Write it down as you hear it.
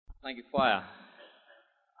Thank you, choir.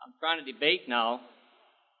 I'm trying to debate now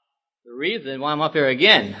the reason why I'm up here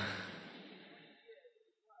again.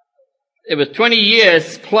 It was 20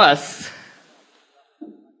 years plus.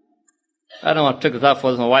 I don't know what took us out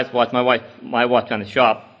for. This my wife's watch. My watch on the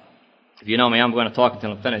shop. If you know me, I'm going to talk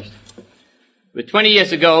until I'm finished. It was 20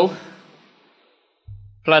 years ago,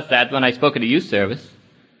 plus that, when I spoke at a youth service.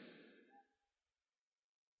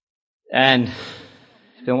 And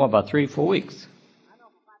it's been, about 3-4 weeks.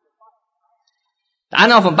 I don't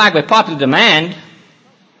know if I'm back by popular demand,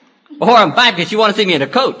 or I'm back because you want to see me in a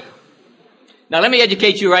coat. Now let me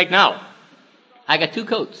educate you right now. I got 2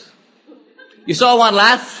 coats. You saw one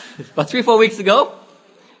about 3-4 weeks ago.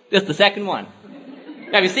 This is the second one.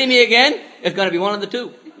 Now if you see me again, it's going to be one of the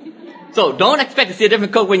 2. So don't expect to see a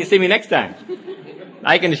different coat when you see me next time.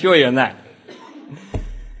 I can assure you on that.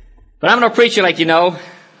 But I'm no preacher like you know,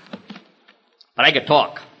 but I can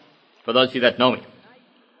talk, for those of you that know me.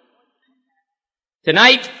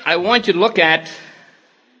 Tonight, I want you to look at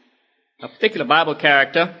a particular Bible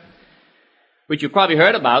character, which you probably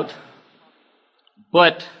heard about,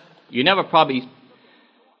 but you never probably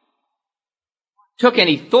took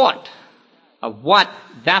any thought of what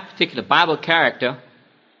that particular Bible character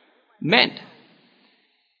meant.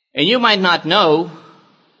 And you might not know,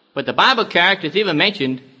 but the Bible character is even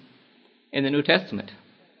mentioned in the New Testament.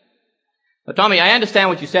 But Tommy, I understand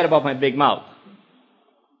what you said about my big mouth.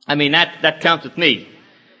 I mean, that counts with me.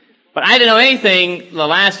 But I didn't know anything the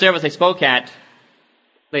last service I spoke at.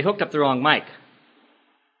 They hooked up the wrong mic.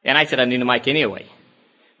 And I said I need a mic anyway.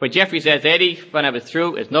 But Jeffrey says, Eddie, when I was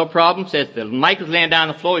through, it's no problem. Says the mic was laying down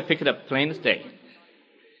on the floor. We picked it up plain as day.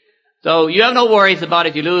 So you have no worries about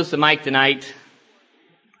if you lose the mic tonight.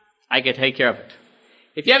 I can take care of it.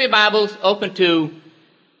 If you have your Bibles, open to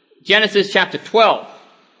Genesis chapter 12.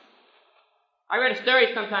 I read a story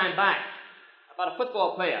sometime back about a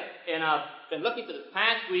football player, and I've been looking for the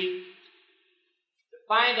past week to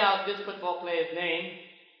find out this football player's name,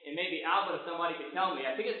 and maybe Albert or somebody can tell me.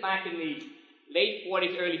 I think it's back in the late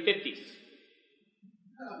 40s, early 50s.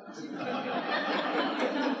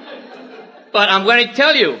 But I'm going to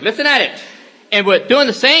tell you, listen at it. And we're doing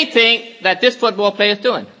the same thing that this football player is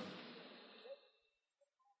doing.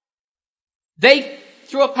 They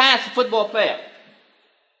threw a pass to the football player.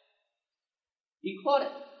 He caught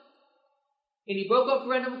it. And he broke up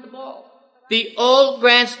random with the ball. The old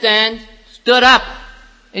grandstand stood up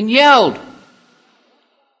and yelled.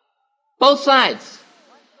 Both sides.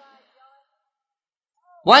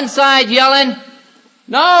 One side yelling,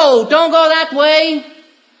 no, don't go that way.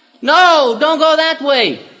 No, don't go that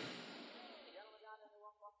way.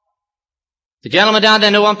 The gentleman down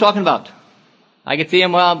there knew what I'm talking about. I can see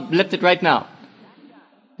him lifted right now.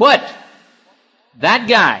 But that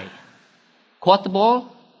guy caught the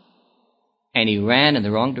ball and he ran in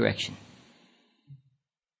the wrong direction.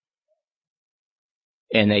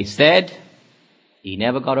 And they said he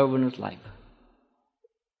never got over in his life.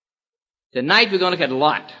 Tonight we're going to look at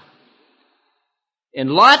Lot.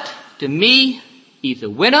 And Lot, to me, he's a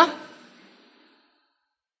winner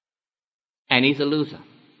and he's a loser.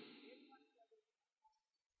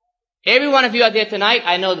 Every one of you out there tonight,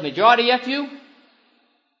 I know the majority of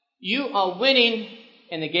you are winning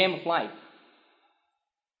in the game of life.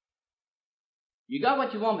 You got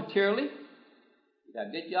what you want materially. You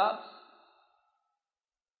got good jobs.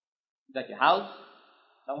 You got your house.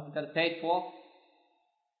 Some of you got it paid for.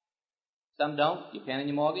 Some don't. You're paying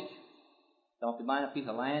your mortgage. Some of you buying a piece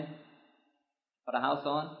of land, put a house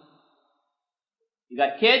on. You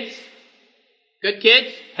got kids. Good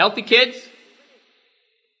kids. Healthy kids.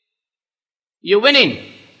 You're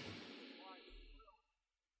winning.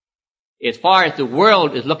 As far as the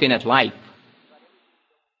world is looking at life.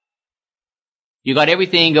 You got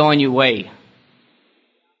everything going your way.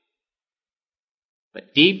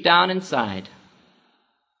 But deep down inside,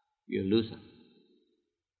 you're a loser.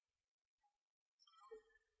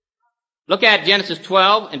 Look at Genesis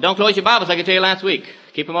 12, and don't close your Bibles like I told you last week.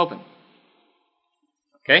 Keep them open.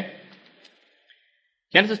 Okay?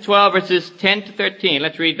 Genesis 12, verses 10 to 13.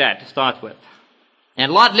 Let's read that to start with.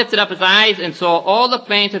 And Lot lifted up his eyes and saw all the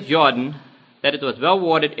plains of Jordan, that it was well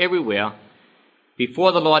watered everywhere,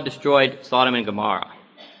 before the Lord destroyed Sodom and Gomorrah.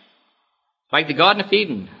 Like the Garden of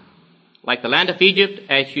Eden, like the land of Egypt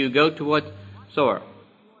as you go toward Zoar.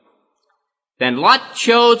 Then Lot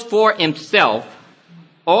chose for himself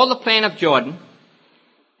all the plain of Jordan,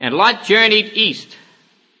 and Lot journeyed east,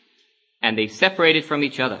 and they separated from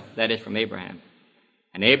each other, that is, from Abraham.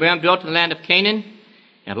 And Abraham dwelt in the land of Canaan,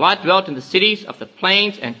 and Lot dwelt in the cities of the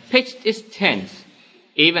plains and pitched his tents,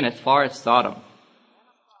 even as far as Sodom.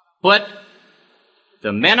 But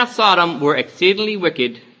the men of Sodom were exceedingly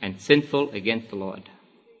wicked, and sinful against the Lord.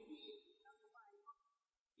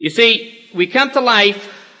 You see, we come to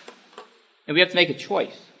life and we have to make a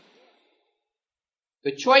choice.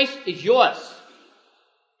 The choice is yours.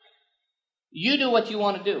 You do what you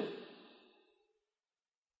want to do.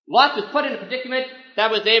 Lot was put in a predicament. That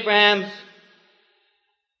was Abraham's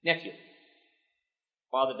nephew.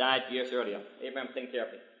 Father died years earlier. Abraham was taking care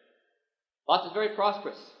of him. Lot was very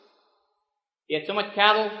prosperous. He had so much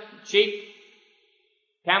cattle, sheep,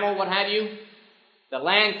 camel, what have you. The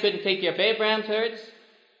land couldn't take care of Abraham's herds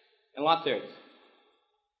and Lot's herds.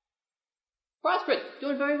 Prosperous,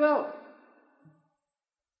 doing very well.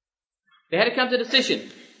 They had to come to a decision.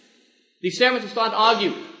 These servants were starting to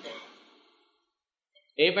argue.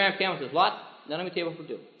 Abraham came and says, Lot, now let me tell you what we'll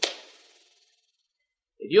do.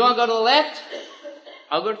 If you want to go to the left,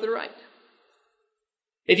 I'll go to the right.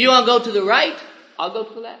 If you want to go to the right, I'll go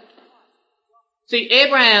to the left. See,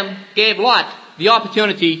 Abraham gave Lot the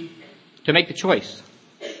opportunity to make the choice.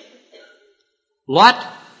 Lot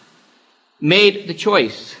made the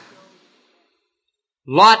choice.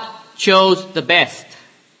 Lot chose the best.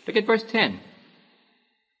 Look at verse 10.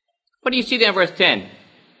 What do you see there in verse 10?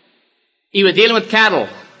 He was dealing with cattle.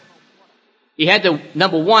 He had to,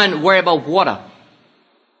 number one, worry about water.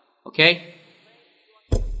 Okay?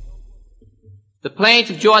 The plains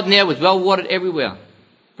of Jordan there was well watered everywhere.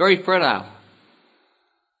 Very fertile.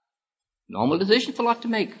 Normal decision for Lot to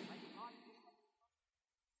make.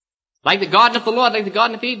 Like the garden of the Lord, like the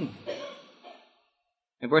garden of Eden.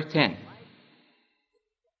 In verse 10.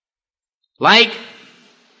 Like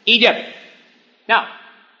Egypt. Now,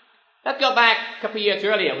 let's go back a couple of years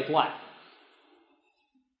earlier with Lot.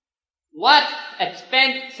 Lot had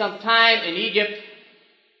spent some time in Egypt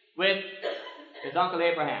with his uncle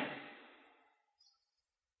Abraham.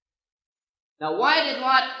 Now, why did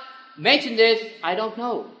Lot mention this? I don't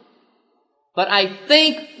know. But I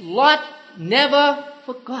think Lot never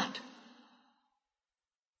forgot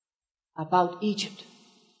about Egypt.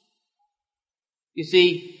 You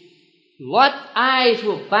see, Lot's eyes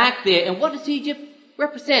were back there. And what does Egypt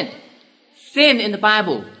represent? Sin in the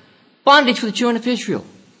Bible. Bondage for the children of Israel.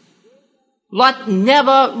 Lot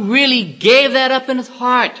never really gave that up in his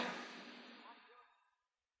heart.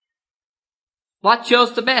 Lot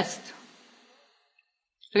chose the best.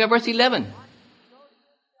 Look at verse 11.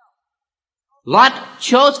 Lot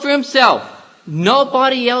chose for himself,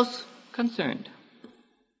 nobody else concerned.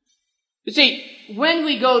 You see, when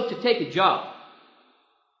we go to take a job,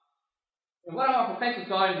 and one of our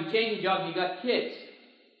professions are, if you change a job and you got kids,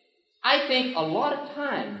 I think a lot of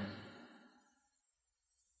times,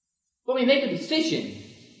 when we make a decision,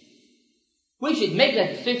 we should make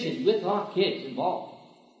that decision with our kids involved.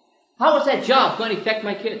 How is that job going to affect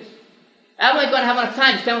my kids? Am I going to have enough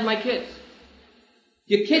time to spend with my kids?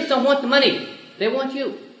 Your kids don't want the money. They want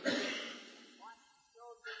you.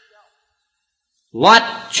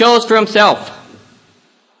 Lot chose for himself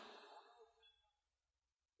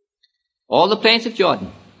all the plains of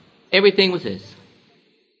Jordan. Everything was his.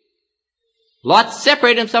 Lot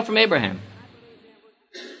separated himself from Abraham.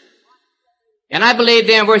 And I believe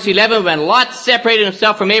there in verse 11, when Lot separated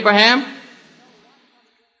himself from Abraham,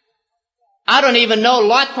 I don't even know,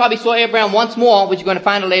 Lot probably saw Abraham once more, which you're going to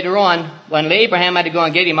find out later on, when Abraham had to go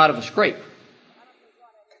and get him out of a scrape.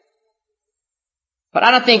 But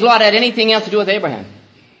I don't think Lot had anything else to do with Abraham.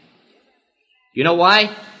 You know why?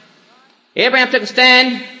 Abraham took a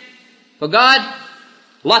stand for God.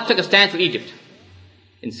 Lot took a stand for Egypt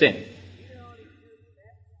in sin.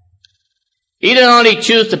 He didn't only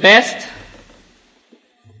choose the best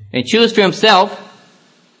and choose for himself,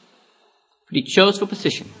 but he chose for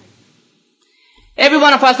position. Every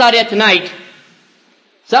one of us out here tonight,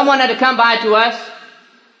 someone had to come by to us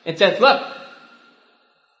and says, look,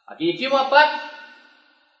 I'll give you a few more bucks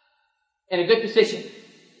and a good position.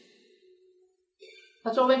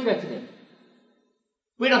 That's all we're interested in.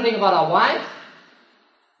 We don't think about our wives.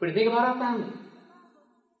 We don't think about our family.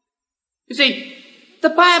 You see, the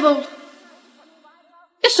Bible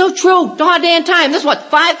is so true. To our day and time. This is what,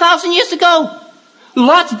 5,000 years ago?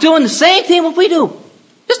 Lot's doing the same thing what we do.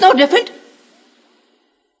 It's no different.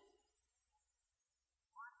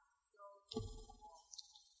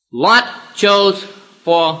 Lot chose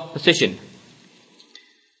for position.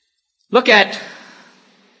 Look at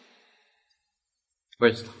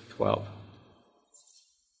verse 12.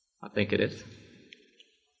 I think it is.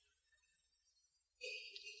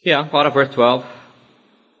 Yeah, part of verse 12.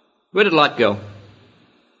 Where did Lot go?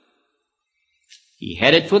 He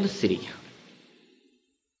headed for the city.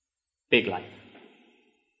 Big life.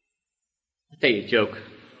 I'll tell you a joke.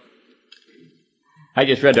 I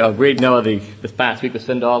just read Noah this past week with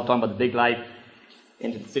Sindal talking about the big life.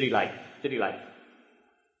 into the city life.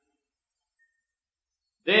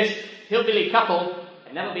 This hillbilly couple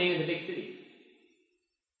had never been in the big city.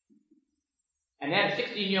 And they had a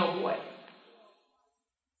 16-year-old boy.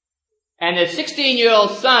 And the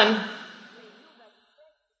 16-year-old son,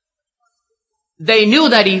 they knew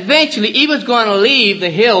that eventually he was going to leave the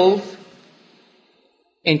hills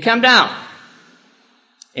and come down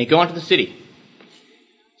and go into the city.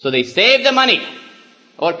 So they saved the money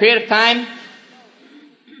over a period of time,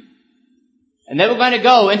 and they were going to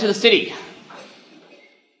go into the city.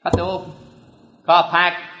 Got the old car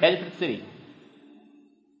packed, headed for the city.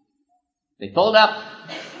 They pulled up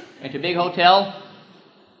into a big hotel.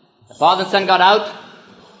 The father and son got out,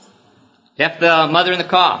 left the mother in the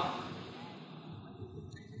car.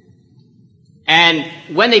 And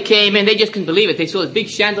when they came in, they just couldn't believe it. They saw this big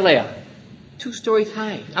chandelier, 2 stories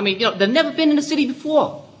high. I mean, they've never been in the city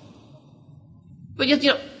before. But just,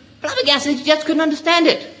 flabbergasted, they just couldn't understand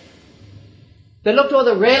it. They looked over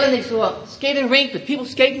the railing, they saw a skating rink with people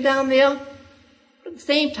skating down there. But at the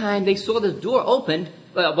same time, they saw this door opened.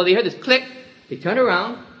 Well, they heard this click. They turned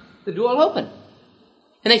around, the door opened.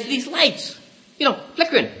 And they see these lights,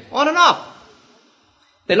 flickering on and off.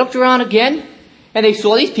 They looked around again, and they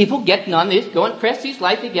saw these people getting on this, go and press these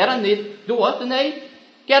lights, they get on these doors, and they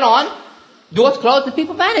get on. Doors closed, the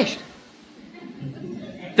people vanished.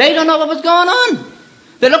 They don't know what was going on.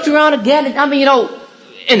 They looked around again, and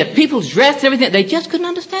and the people's dress and everything, they just couldn't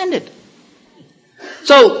understand it.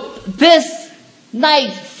 So, this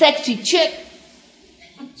nice, sexy chick,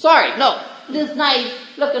 this nice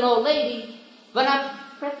looking old lady went up,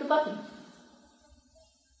 pressed the button.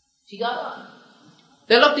 She got on.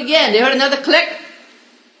 They looked again, they heard another click.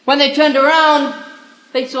 When they turned around,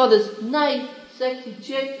 they saw this nice, sexy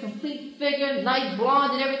chick, complete figure, nice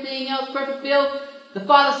blonde and everything else, perfect build. The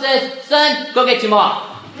father says, "Son, go get your mom."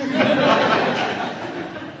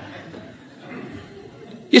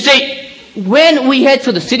 You see, when we head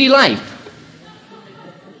for the city life,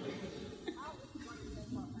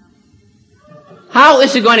 how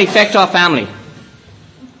is it going to affect our family?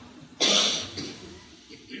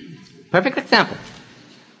 Perfect example.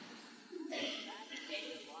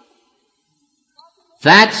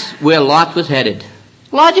 That's where Lot was headed.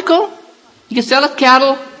 Logical. You can sell his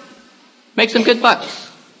cattle, make some good bucks.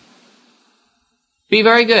 Be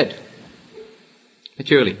very good.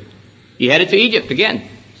 Materially. He headed to Egypt again.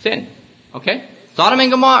 Sin. Okay? Sodom and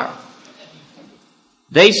Gomorrah.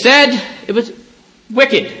 They said it was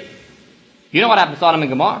wicked. You know what happened to Sodom and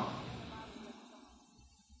Gomorrah?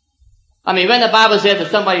 When the Bible says that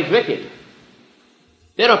somebody's wicked,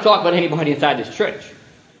 they don't talk about anybody inside this church.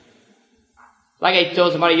 Like I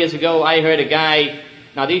told somebody years ago, I heard a guy,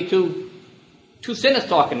 now these two sinners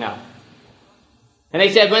talking now. And they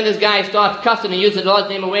said when this guy starts cussing and using the Lord's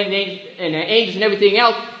name away and angels and everything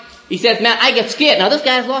else, he says, man, I get scared. Now this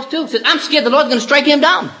guy's lost too. He says, I'm scared the Lord's going to strike him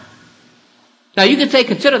down. Now you can say,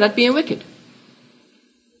 consider that being wicked.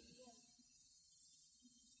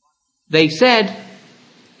 They said,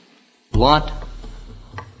 Lot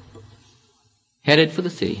headed for the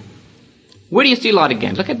city. Where do you see Lot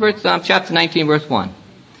again? Look at chapter 19, verse 1.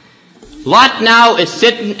 Lot now is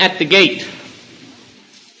sitting at the gate.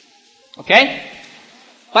 Okay?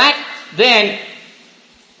 Back then,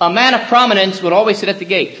 a man of prominence would always sit at the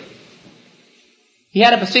gate. He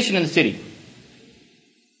had a position in the city.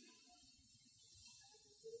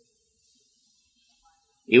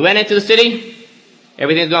 He went into the city,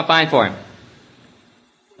 everything's going fine for him.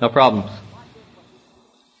 No problems.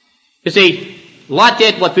 You see, Lot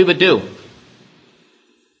did what we would do.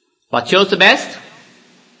 Lot chose the best.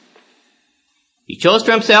 He chose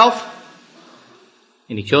for himself.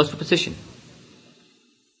 And he chose for position.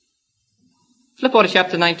 Flip over to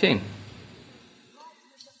chapter 19.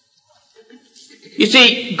 You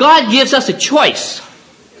see, God gives us a choice.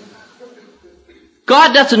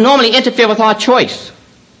 God doesn't normally interfere with our choice.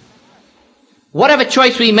 Whatever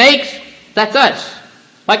choice we make, that's us.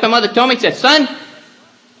 Like my mother told me, she said, son,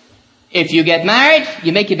 if you get married,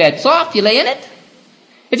 you make your bed soft, you lay in it.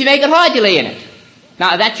 If you make it hard, you lay in it.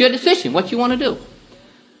 Now, that's your decision, what you want to do.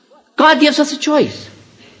 God gives us a choice.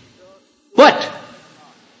 But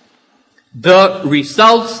the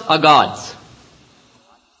results are God's.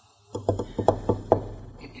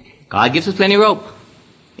 God gives us plenty of rope,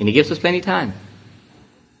 and He gives us plenty of time.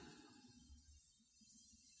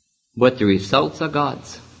 But the results are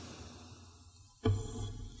God's.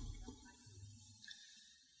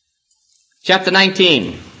 Chapter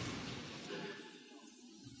 19.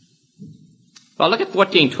 Well, look at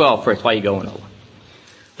 14:12 first while you're going over.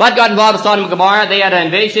 Lot got involved with Sodom and Gomorrah. They had an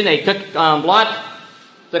invasion. They took Lot,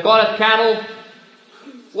 took all his cattle.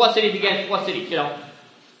 4 cities against 4 cities,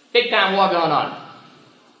 Big time war going on.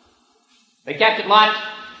 They captured Lot,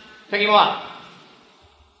 took him off.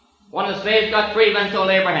 One of the slaves got free, then told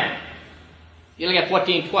Abraham. You look at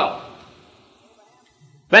 14:12.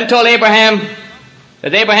 Then told Abraham,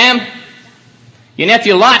 says, Abraham, your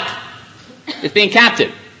nephew Lot is being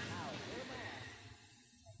captured.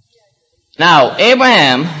 Now,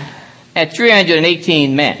 Abraham had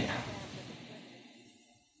 318 men.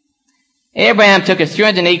 Abraham took his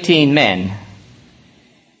 318 men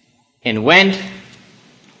and went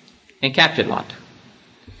and captured Lot.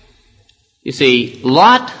 You see,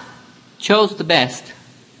 Lot chose the best,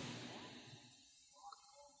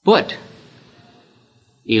 but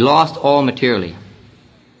he lost all materially.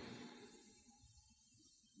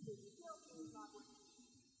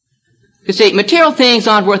 You see, material things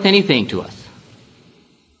aren't worth anything to us.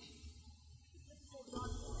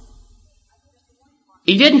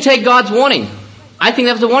 He didn't take God's warning. I think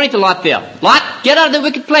that was a warning to Lot there. Lot, get out of the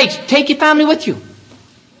wicked place. Take your family with you.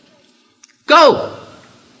 Go.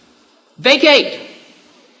 Vacate.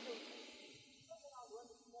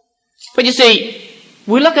 But you see,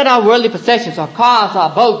 we look at our worldly possessions, our cars,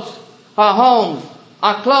 our boats, our homes,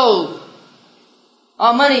 our clothes,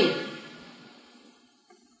 our money.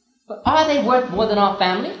 But are they worth more than our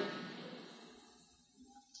family?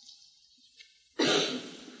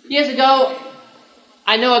 Years ago,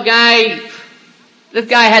 I know a guy, this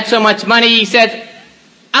guy had so much money, he said,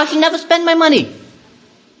 I should never spend my money.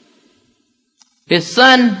 His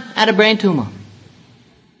son had a brain tumor.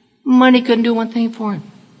 Money couldn't do one thing for him.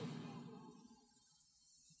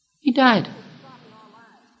 He died.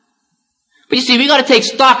 But you see, we got to take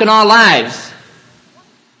stock in our lives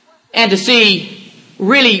and to see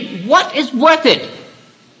really what is worth it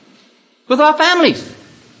with our families.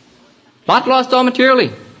 Lot lost all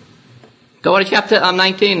materially. Go to chapter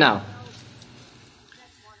 19 now.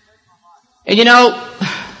 And you know,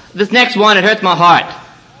 this next one, it hurts my heart.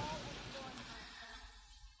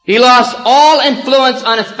 He lost all influence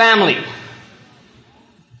on his family.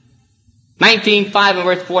 19:5 and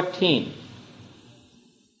verse 14.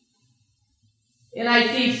 And I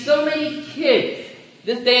see so many kids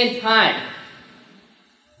this day and time.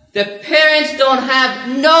 The parents don't have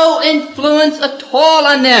no influence at all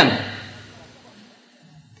on them.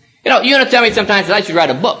 You know, you're going to tell me sometimes that I should write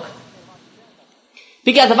a book.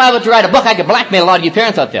 Because if I were to write a book, I could blackmail a lot of you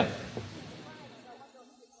parents out there.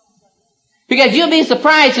 Because you'll be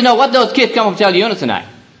surprised to know what those kids come up and tell Eunice and I.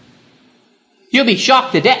 You'll be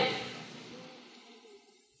shocked to death.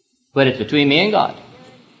 But it's between me and God.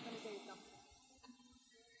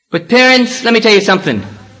 But parents, let me tell you something.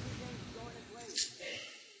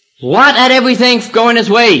 Lot had everything going his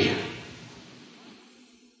way.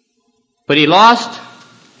 But he lost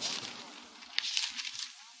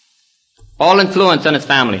all influence on his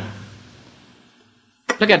family.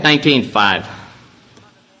 Look at 19:5.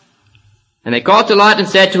 And they called to Lot and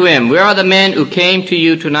said to him, where are the men who came to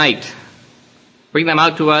you tonight? Bring them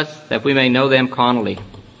out to us, that we may know them carnally.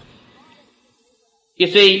 You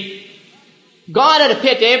see, God had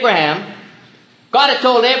appeared to Abraham. God had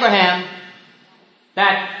told Abraham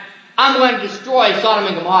that I'm going to destroy Sodom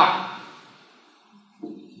and Gomorrah.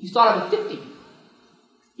 He started with 50.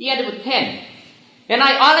 He ended with 10. And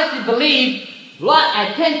I honestly believe Lot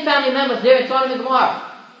had 10 family members there in Sodom and Gomorrah.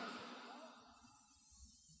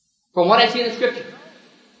 From what I see in the scripture.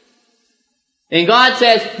 And God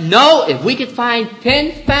says, no, if we could find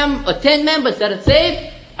 10 members that are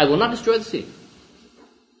saved, I will not destroy the city.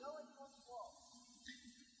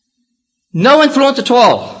 No influence at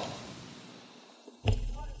all.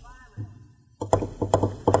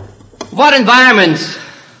 What environments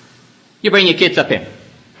you bring your kids up in?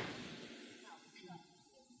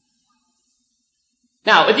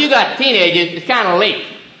 Now, if you got teenagers, it's kind of late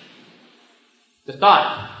to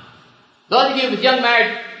start. Those of you with young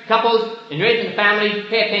married couples and raising a family,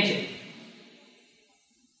 pay attention.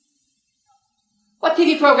 What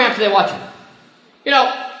TV programs are they watching? You know,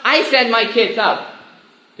 I send my kids out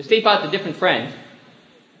to sleep out with different friends.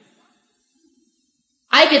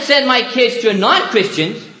 I could send my kids to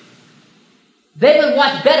non-Christians. They will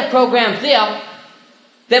watch better programs there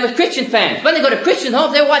than with Christian fans. When they go to Christian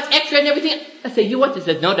homes, they watch Extra and everything. I say, you watch this?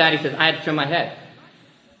 He says, no, Daddy. He says, I had to turn my head.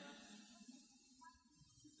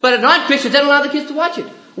 But at non-Christians, they don't allow the kids to watch it.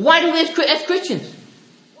 Why do we as Christians?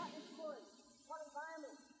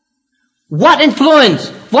 What influence?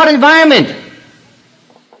 What environment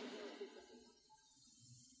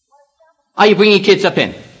are you bringing kids up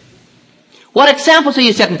in? What examples are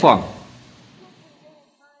you setting for them?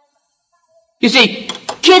 You see,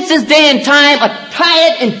 kids this day and time are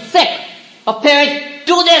tired and sick of parents,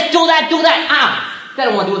 do this, do that, do that. They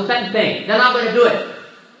don't want to do a certain thing. They're not going to do it.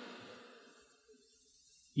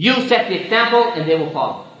 You set the example and they will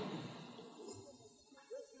follow.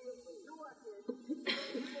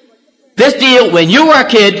 This deal, when you were a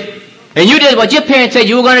kid and you did what your parents said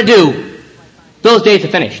you were going to do, those days are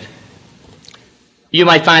finished. You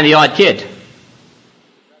might find the odd kid.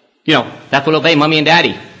 You know, that will obey mommy and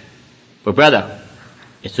daddy. But brother,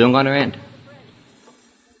 it's soon going to end.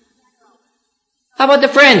 How about the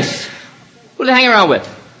friends? Who do they hang around with?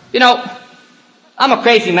 You know, I'm a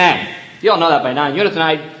crazy man. You all know that by now. Eunice and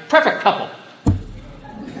I, perfect couple.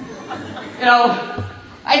 You know,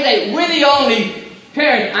 I say we're the only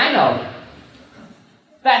parents I know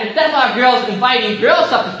that instead of our girls inviting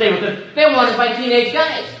girls up to stay with them, they want to invite teenage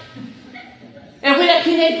guys. And if we let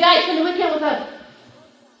teenage guys spend the weekend with us,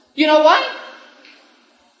 you know why?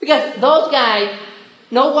 Because those guys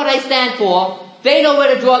know what I stand for, they know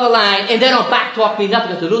where to draw the line, and they don't back talk me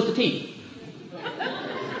nothing because they lose the teeth.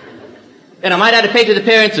 And I might have to pay to the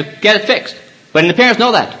parents to get it fixed. But the parents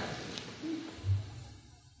know that.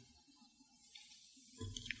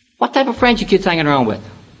 What type of friends your kids hanging around with?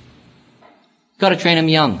 Got to train them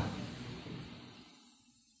young.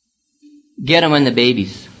 Get them when they're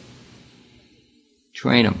babies.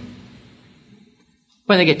 Train them.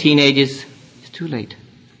 When they get teenagers, it's too late.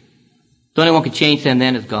 The only one can change them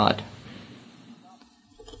then is God.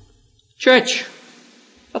 Church,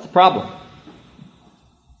 that's the problem.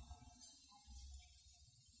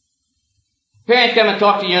 Parents come and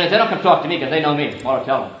talk to Eunice. They don't come talk to me because they know me. What I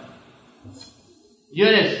tell them.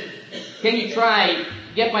 Eunice, can you try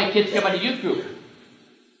get my kids to come on the youth group?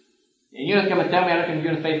 And Eunice come and tell me I look in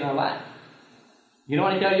Eunice's face and I laugh. You know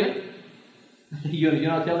what I tell you? You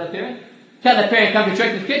know what I tell that parent? Tell that parent come to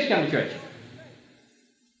church and his kids come to church.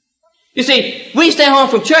 You see, we stay home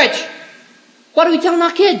from church. What are we telling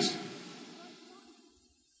our kids?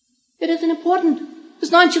 It isn't important.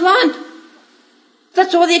 It's nonchalant.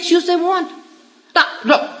 That's all the excuse they want. Now,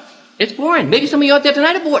 look, it's boring. Maybe some of you out there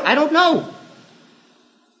tonight are bored. I don't know.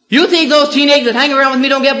 You think those teenagers that hang around with me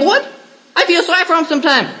don't get bored? I feel sorry for them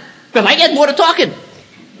sometimes. Because I get bored of talking.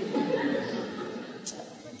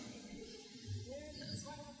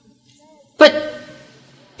 But,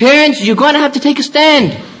 parents, you're going to have to take a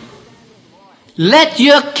stand. Let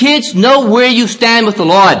your kids know where you stand with the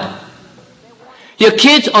Lord. Your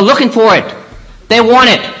kids are looking for it. They want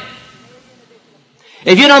it.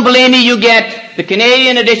 If you don't believe me, you get the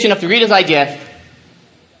Canadian edition of the Reader's Digest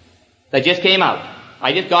that just came out.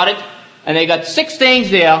 I just got it, and they got 6 things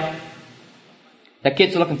there that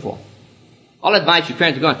kids are looking for. I'll advise you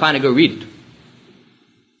parents to go and find and go read it.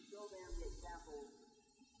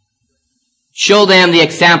 Show them the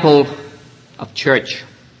example of church.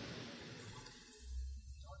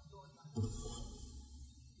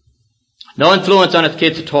 No influence on his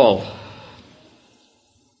kids at all.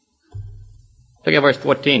 Look at verse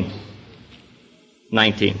 14,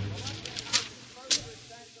 19.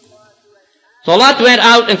 So Lot went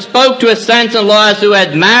out and spoke to his sons-in-laws who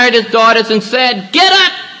had married his daughters and said, Get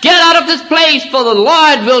up! Get out of this place, for the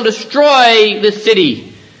Lord will destroy this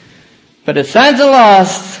city. But his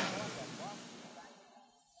sons-in-laws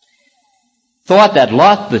thought that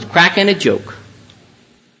Lot was cracking a joke.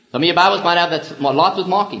 Some of your Bibles might have that Lot was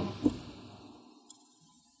mocking.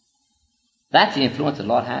 That's the influence that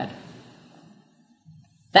Lot had.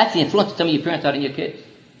 That's the influence that some of your parents had on your kids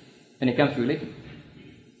when it comes to religion.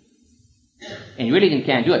 And religion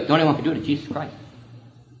can't do it. The only one can do it is Jesus Christ.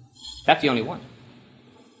 That's the only one.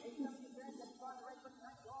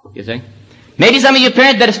 You see? Maybe some of your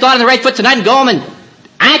parents better start on the right foot tonight and go home and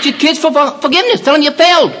ask your kids for forgiveness. Tell them you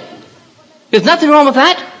failed. There's nothing wrong with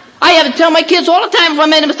that. I have to tell my kids all the time if I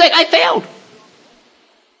made a mistake, I failed.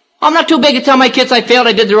 I'm not too big to tell my kids I failed,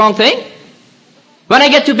 I did the wrong thing. When I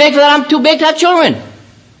get too big for that, I'm too big to have children.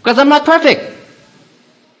 Because I'm not perfect.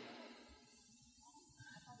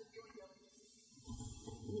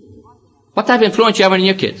 What type of influence you have on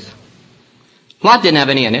your kids? Lot didn't have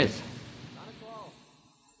any in his.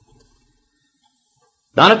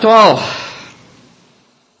 Not at all.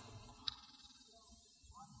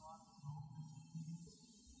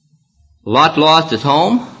 Lot lost his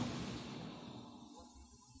home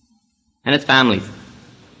and his family.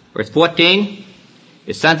 Verse 14,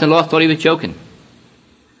 his sons-in-law thought he was joking.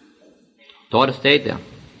 Daughter stayed there.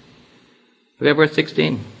 Look at verse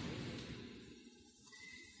 16.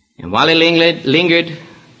 And while he lingered,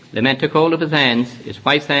 the men took hold of his hands, his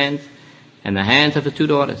wife's hands, and the hands of his 2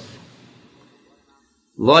 daughters.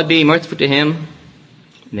 Lord be merciful to him.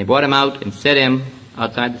 And they brought him out and set him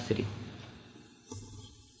outside the city.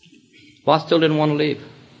 Lot still didn't want to leave.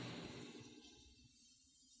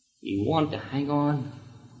 He wanted to hang on.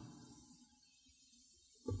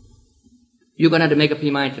 You're going to have to make up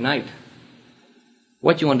your mind tonight.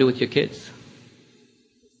 what you want to do with your kids.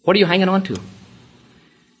 What are you hanging on to?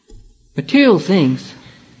 Material things,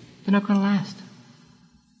 they're not going to last.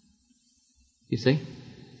 You see?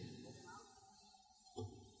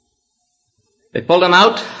 They pulled him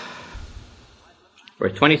out.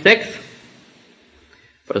 Verse 26.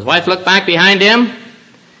 But his wife looked back behind him,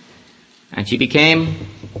 and she became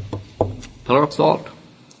a pillar of salt.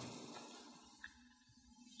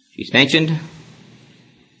 She's mentioned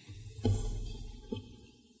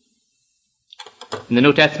in the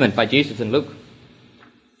New Testament by Jesus and Luke.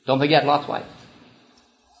 Don't forget Lot's wife.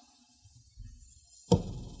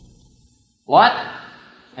 Lot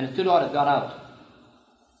and his two daughters got out.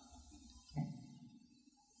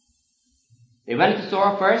 They went into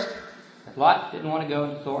Sora first, but Lot didn't want to go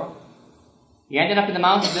into Sora. He ended up in the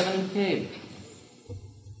mountains living in a cave.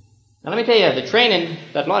 Now let me tell you, the training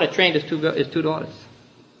that Lot had trained his two daughters.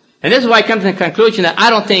 And this is why I come to the conclusion that I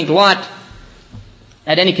don't think Lot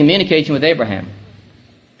had any communication with Abraham.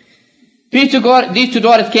 These two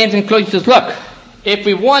daughters came to the conclusion, says, look, if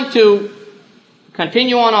we want to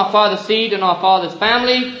continue on our father's seed and our father's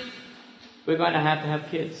family, we're going to have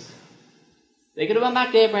kids. They could have went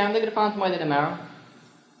back to Abraham. They could have found somebody to marry.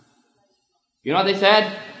 You know what they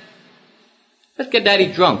said? Let's get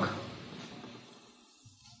daddy drunk.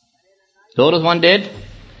 So does one did.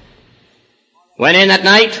 Went in that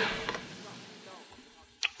night.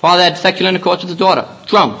 Father had sexual intercourse with his daughter.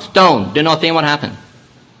 Drunk, stoned, didn't know a thing what happened.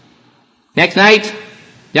 Next night,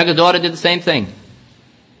 younger daughter did the same thing.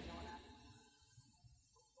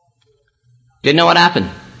 Didn't know what happened.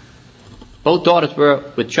 Both daughters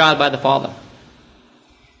were with child by the father.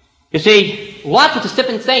 You see, Lot was a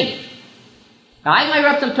sipping saint. Now, I might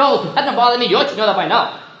rub some toes. That doesn't bother me. You ought to know that by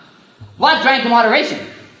now. Lot drank in moderation.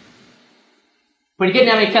 But he didn't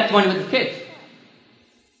have any testimony with his kids.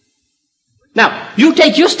 Now, you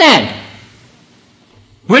take your stand.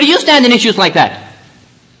 Where do you stand in issues like that?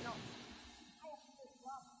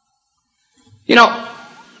 You know,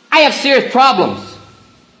 I have serious problems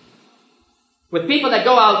with people that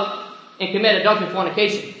go out and commit adultery and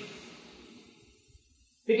fornication.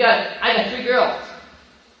 Because I got 3 girls.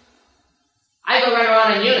 I go run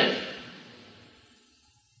around in units.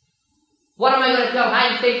 What am I going to tell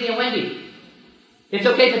Heidi, Stacy, and Wendy? It's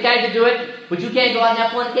okay for guys to do it, but you can't go out and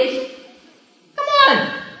have fornication? Come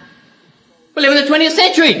on! We live in the 20th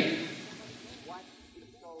century.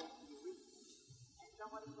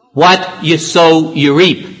 What you sow, you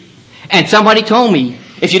reap. And somebody told me,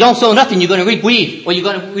 if you don't sow nothing, you're going to reap weed, or you're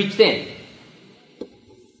going to reap sin.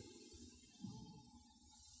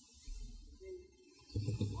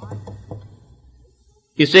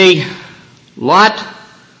 You see, Lot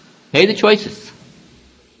made the choices.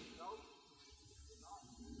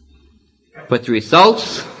 But the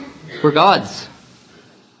results were God's.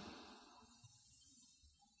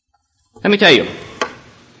 Let me tell you,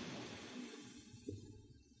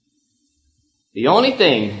 the only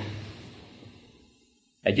thing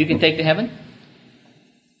that you can take to heaven,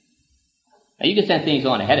 now you can send things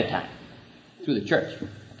on ahead of time through the church,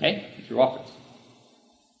 okay? It's your office.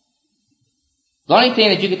 The only thing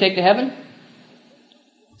that you can take to heaven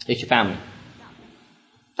is your family.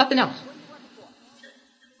 Nothing else.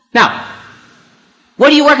 Now,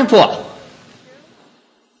 what are you working for?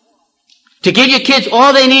 To give your kids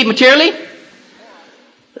all they need materially?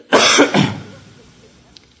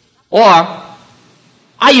 Or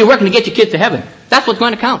are you working to get your kids to heaven? That's what's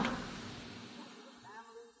going to count.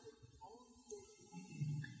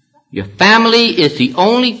 Your family is the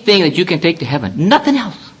only thing that you can take to heaven. Nothing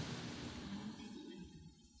else.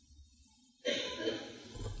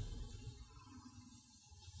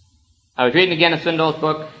 I was reading again a Swindoll's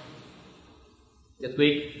book this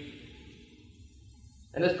week,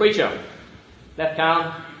 and this preacher left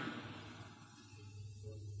town,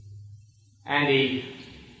 and the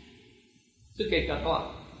suitcase got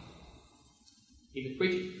caught. He was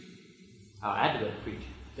preaching. I had to go to preach.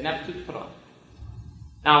 Didn't have a suit to put on.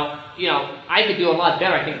 Now, you know, I could do a lot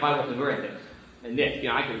better, I think, if I wasn't wearing this and this. You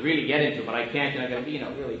know, I could really get into it, but I can't, and I gotta be,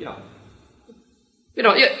 really,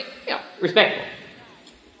 respectful.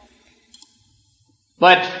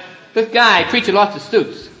 But this guy, preacher, lost his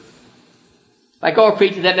suits. Like all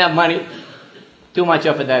preachers that have money, too much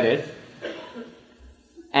of it that is.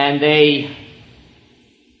 And they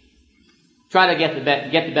try to get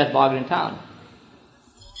the best bargain in town.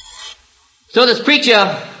 So this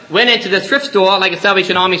preacher went into this thrift store, like a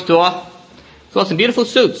Salvation Army store, saw some beautiful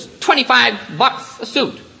suits. $25 a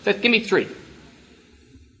suit. Says, give me 3.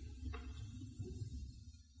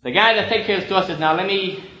 The guy that takes care of the store says, now let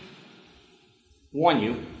me warn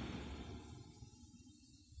you.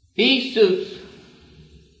 These suits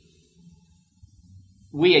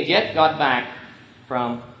We had just got back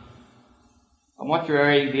from a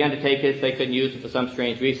mortuary. The undertakers, they couldn't use it for some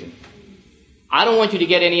strange reason. I don't want you to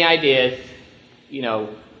get any ideas,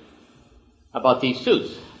 about these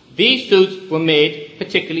suits. These suits were made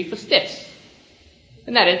particularly for stiffs.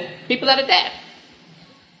 And that is, people that are dead.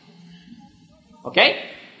 Okay?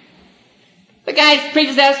 The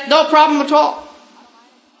preacher says, no problem at all.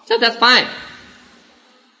 Says, that's fine.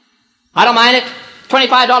 I don't mind it.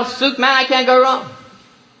 $25 a suit, man, I can't go wrong.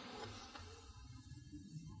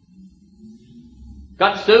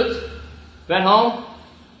 Got the suits, went home.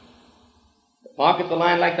 The pockets are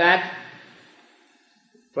lined like that.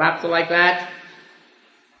 Flaps are like that.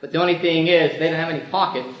 But the only thing is, they don't have any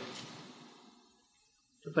pockets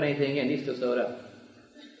to put anything in. These still sewed up.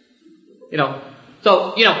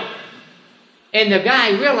 And the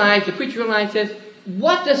preacher realized, says,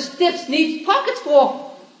 what does stiffs need pockets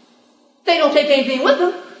for? They don't take anything with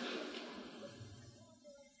them.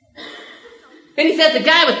 And he said the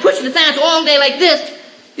guy was pushing his hands all day like this,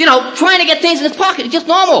 trying to get things in his pocket. It's just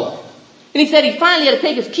normal. And he said he finally had to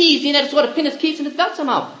take his keys. He had to sort of pin his keys in his belt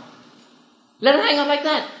somehow. Let it hang on like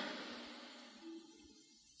that.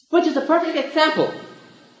 Which is a perfect example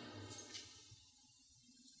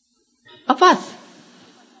of us.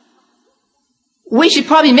 We should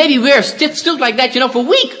probably maybe wear a stiff suit like that, for a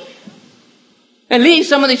week. And leave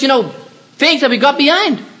some of these, things that we got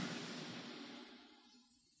behind.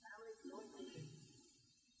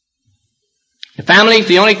 The family is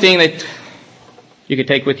the only thing that you can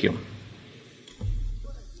take with you.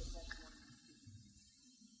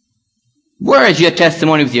 Where is your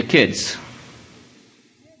testimony with your kids?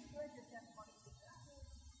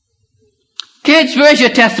 Kids, where is your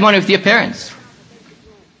testimony with your parents?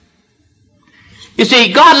 You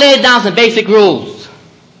see, God laid down some basic rules.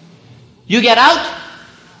 You get out,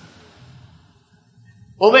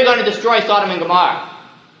 or we're going to destroy Sodom and Gomorrah.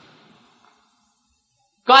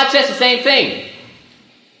 God says the same thing.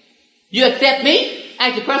 You accept me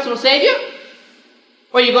as your personal Savior,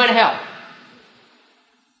 or you're going to hell.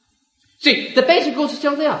 See, the basic rules are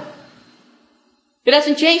still there. It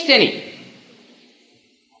hasn't changed any.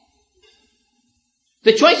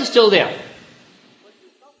 The choice is still there.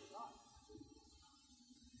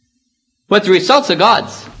 But the results are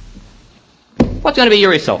God's. What's going to be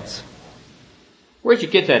your results? Where's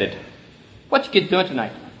your kids headed? What's your kids doing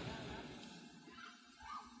tonight?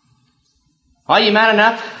 Are you man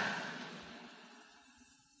enough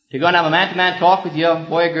to go and have a man-to-man talk with your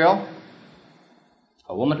boy or girl?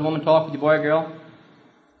 A woman-to-woman talk with your boy or girl?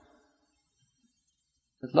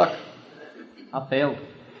 But look, I failed.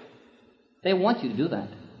 They want you to do that.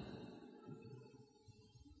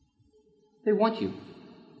 They want you.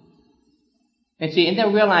 And see, and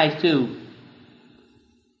they'll realize too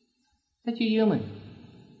that you're human.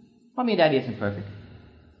 Mommy and Daddy isn't perfect.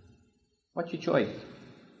 What's your choice?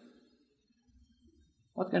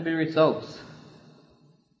 What's going to be the results?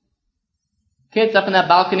 Kids up in that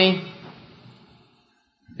balcony,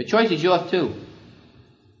 the choice is yours too.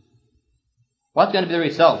 What's going to be the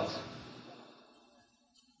results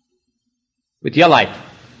with your life?